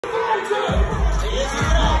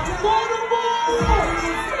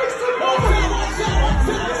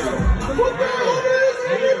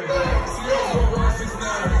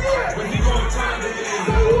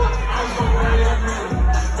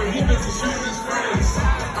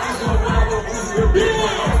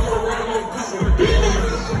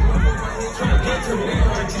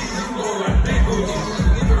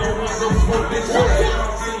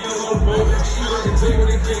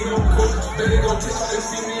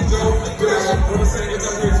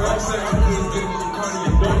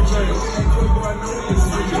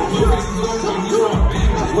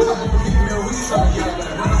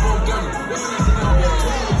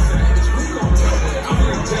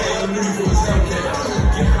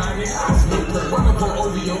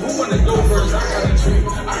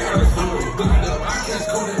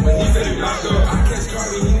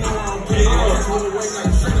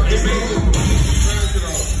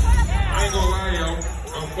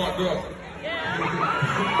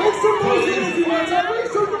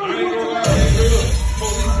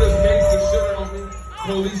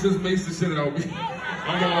Police just maced the shit out of me.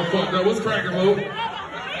 I'm all fucked up. What's cracking, Mo?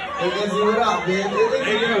 Hey, Izzy, what up, man?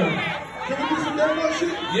 Hey, yo. Can we do some demo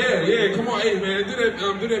shit? Yeah, come on, hey, man. Do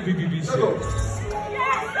that BBB shit.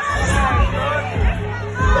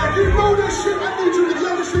 Like, you know that shit. I need you to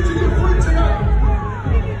yell this shit to your friend tonight.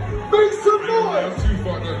 Make some noise. I'm too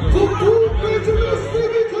fucked up. Put Benjamin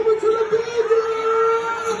Stevie coming to the building.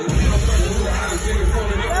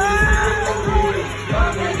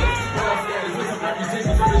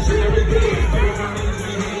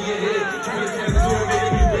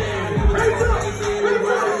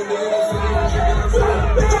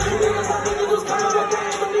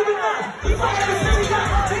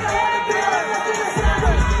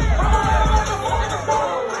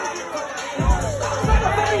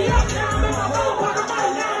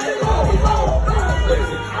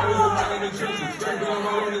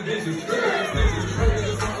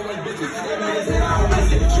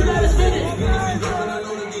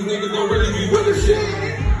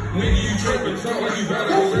 Nigga, you trippin', sound like you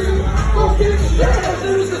better. Go get shit.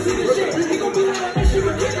 He gon' be like that shit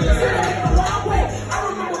ridiculous. A long way. I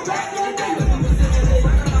remember back in the day when we was in the day.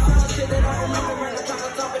 Shit that I remember when I try to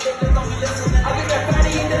top it, they don't be listening. I get that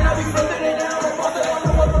fatty and then I be flipping it down. I'm about to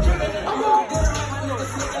know what I'm tripping. I'm going good on my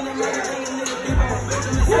niggas sneaking and making niggas be my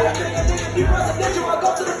Benjamin. Yeah, nigga, be presidential. I go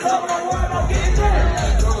to the club and I worry about getting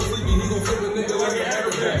there. He gon' flip a nigga like an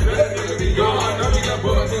Arabic. Yo, I know he got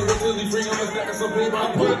bugs and until he free, I'ma stack some paper,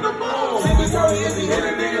 I'm putting them on. See, this how he is, he hit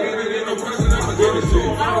a nigga, ain't no question, I'ma give it to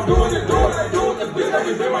him. I'm doing it, cause bitch,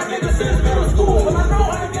 I've been my nigga since middle school. But I know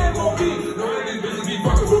how the game gon' be. Know that these bitches be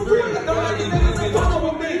fucking for free. I know that these niggas ain't fucking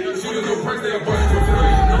with me. Shooters no price, they a bunch for free.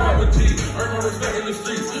 Know I'm a G, earn my respect in the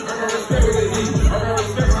streets, earn my respect with the heat, earn my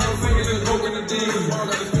respect how I'm singing and smoking the D's. All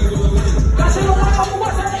got the skills of the league. Got shit on my couple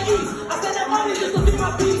watch how they eat. I spend that money just to see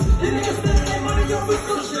my peace. These niggas spending their money on me,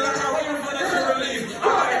 so shit, I got waiting for that shit relief.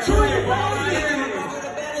 I'm like a trillion, bro.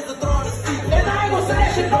 And I ain't gon' say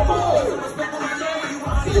that shit no more.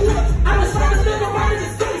 I just like a nigga right in the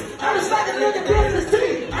streets. I just like a nigga dead in the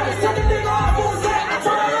street. I just took a nigga off on set. I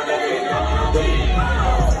told her that nigga on me.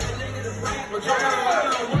 But y'all gotta let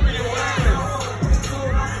them whip me your ass.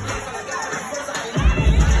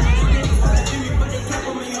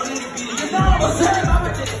 You know I'm a sad, I'm a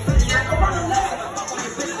dick. I'm on the left.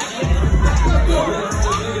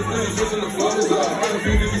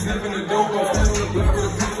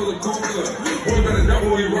 We better know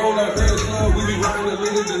when we roll up in the club, we be rockin' the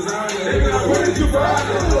latest designer. They be like, where did you find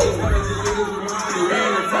it?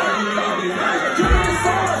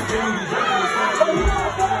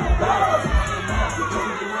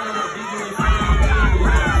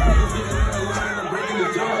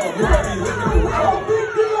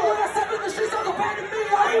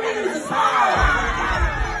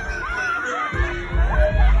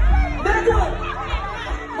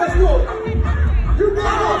 Let's go. You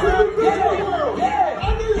got it. Yeah. I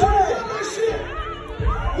need you to do that shit.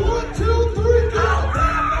 1, 2, 3, go.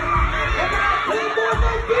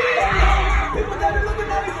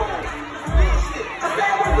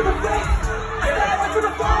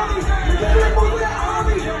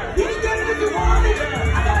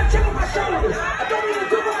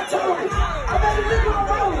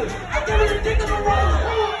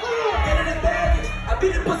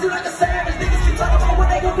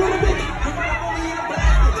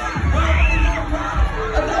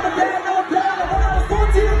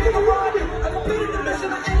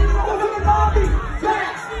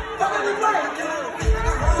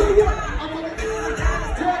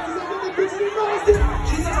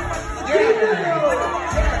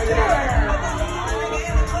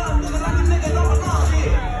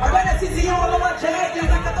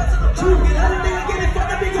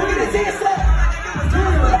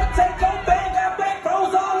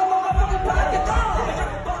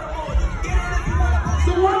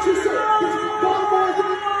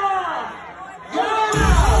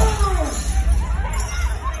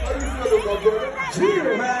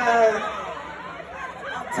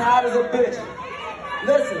 loud as a bitch.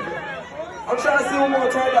 Listen, I'm trying to see who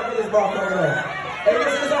more turned up in this motherfucker now. Hey,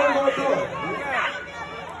 this is how we gonna do it.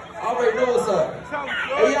 I already know what's up.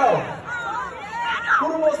 Hey, yo.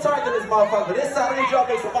 Who the most turned in this motherfucker? This side, let me drop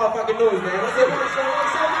some motherfucking noise, man. Let's see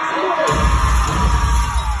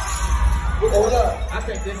hold up. I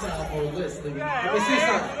think this side on the list, nigga. Let me see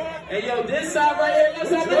something. Hey, yo, this side right here, let's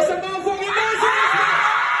have make some motherfucking noise.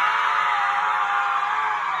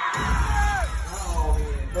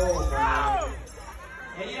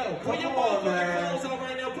 Hey, yo, put your phones out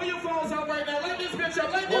right now. Put your phones out right now. Light this bitch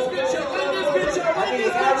up. Light this bitch up. Light this bitch up. Light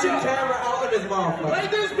this bitch up. Camera out of this motherfucker.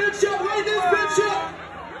 Light this bitch up. Light this bitch up.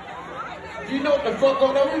 You know what the fuck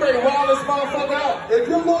going on? We ready to wild this motherfucker out. If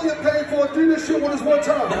your lawyer paid for it, do this shit with us one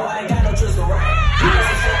time. No, I ain't got no trust to ride.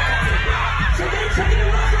 Check it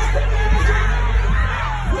around.